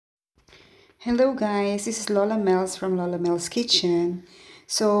Hello guys, this is Lola Mel's from Lola Mel's Kitchen.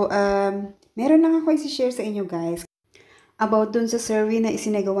 So, meron lang ako i-share sa inyo guys about dun sa survey na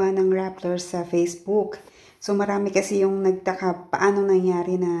isinagawa ng Rappler sa Facebook. So, marami kasi yung nagtaka paano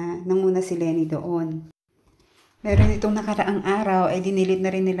nangyari na nanguna si Leni doon. Meron itong nakaraang araw ay dinilit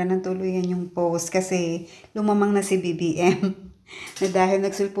na rin nila ng tuluyan yung post kasi lumamang na si BBM. Na dahil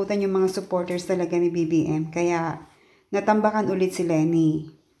nagsulputan yung mga supporters talaga ni BBM. Kaya natambakan ulit si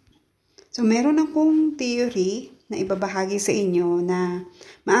Leni. So, meron akong theory na ibabahagi sa inyo na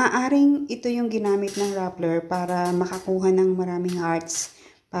maaaring ito yung ginamit ng Rappler para makakuha ng maraming hearts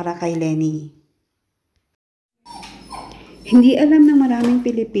para kay Leni. Hindi alam ng maraming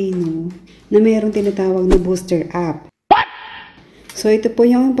Pilipino na mayroong tinatawag na booster app. So, ito po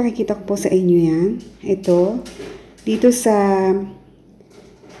yung pakikita ko po sa inyo yan. Ito, dito sa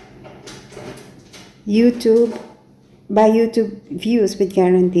YouTube, by YouTube views with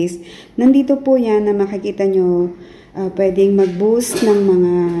guarantees. Nandito po yan na makikita nyo pwedeng mag-boost ng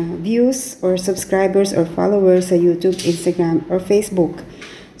mga views or subscribers or followers sa YouTube, Instagram, or Facebook.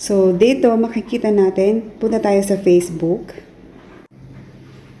 So, dito makikita natin, punta tayo sa Facebook.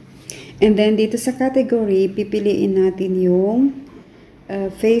 And then, dito sa category, pipiliin natin yung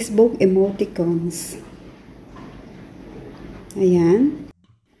Facebook emoticons. Ayan.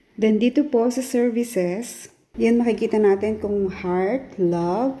 Then, dito po sa services, yan makikita natin kung heart,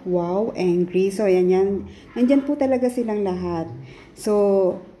 love, wow, angry. So, yan. Nandyan po talaga silang lahat.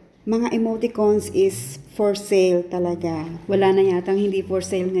 So, mga emoticons is for sale talaga. Wala na yatang hindi for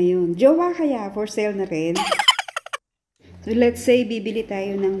sale ngayon. Jowa kaya, for sale na rin. So, let's say, bibili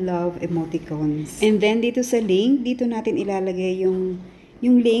tayo ng love emoticons. And then, dito sa link, dito natin ilalagay yung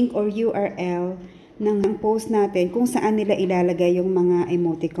link or URL ng post natin kung saan nila ilalagay yung mga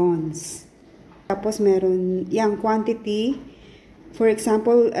emoticons. Tapos meron yung quantity. For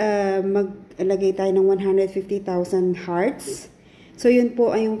example, maglagay tayo ng 150,000 hearts. So, yun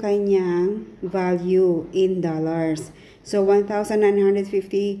po ay yung kanyang value in dollars. So,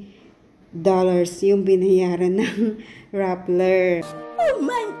 $1,950 yung binayaran ng Rappler. Oh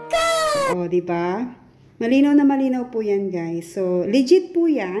my God! O, diba? Malinaw na malinaw po yan, guys. So, legit po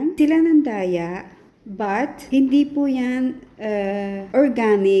yan. Sila ng daya. But, hindi po yan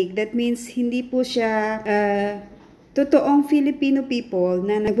organic. That means, hindi po siya totoong Filipino people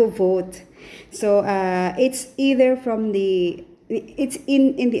na nagvo-vote. So, it's either from it's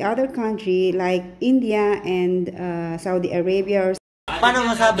in the other country like India and Saudi Arabia or paano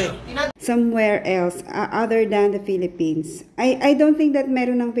masabi? Somewhere else other than the Philippines. I don't think that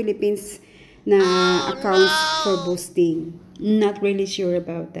meron ng Philippines na accounts for boosting. Not really sure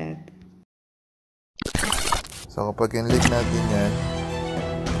about that. So kapag in-link natin yan,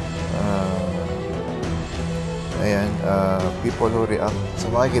 ayan, people who react.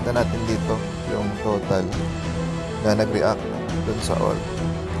 So makikita natin dito yung total na nag-react dun sa all.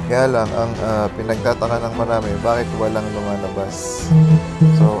 Kaya lang, ang pinagtataka ng marami, bakit walang lumalabas?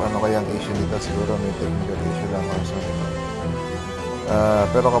 So ano kaya ang issue dito? Siguro may technical issue lang or something.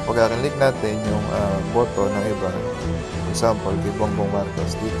 Pero kapag in-link natin yung boto ng iba, example, kay Bongbong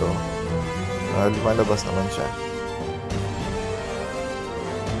Marcos dito, lumalabas naman siya.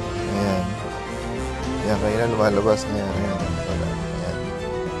 Ayan. Ayan, kaya lumalabas na yan. Ayan. Ayan.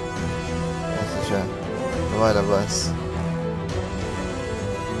 Ayan siya. Lumalabas.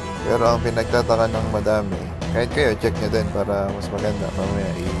 Pero ang pinagtataka ng madami, kahit kayo, check nyo din para mas maganda. Mamaya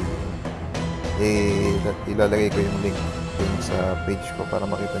ilalagay ko yung link dun sa page ko para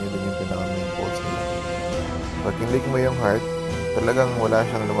makita nyo din yung pinaka-main post nila. Pag in-link mo yung heart, talagang wala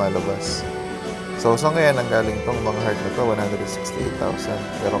siyang lumalabas. So, saan kaya nanggaling tong mga heart na to?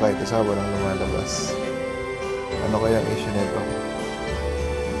 168,000. Pero kahit isa, walang lumalabas. Ano kaya ang issue nito?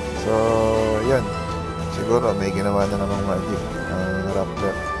 So, yan. Siguro, may ginawa na namang magic ang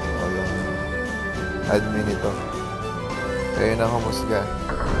Rappler o yung admin nito. Kayo na humusga.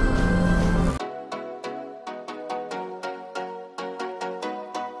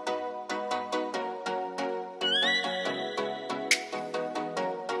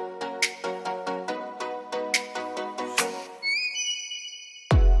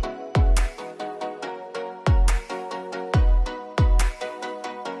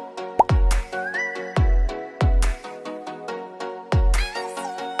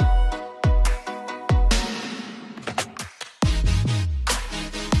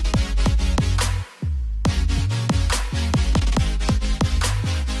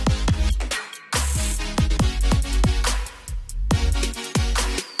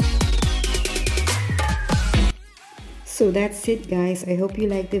 So that's it guys. I hope you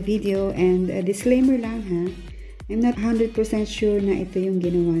liked the video, and a disclaimer lang ha. I'm not 100% sure na ito yung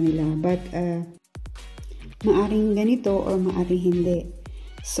ginawa nila. But, maaring ganito or maaring hindi.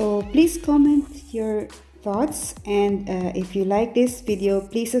 So, please comment your thoughts. And if you like this video,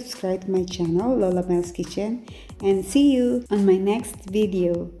 please subscribe to my channel, Lola Mel's Kitchen. And see you on my next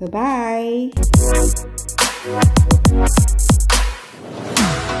video. Bye-bye!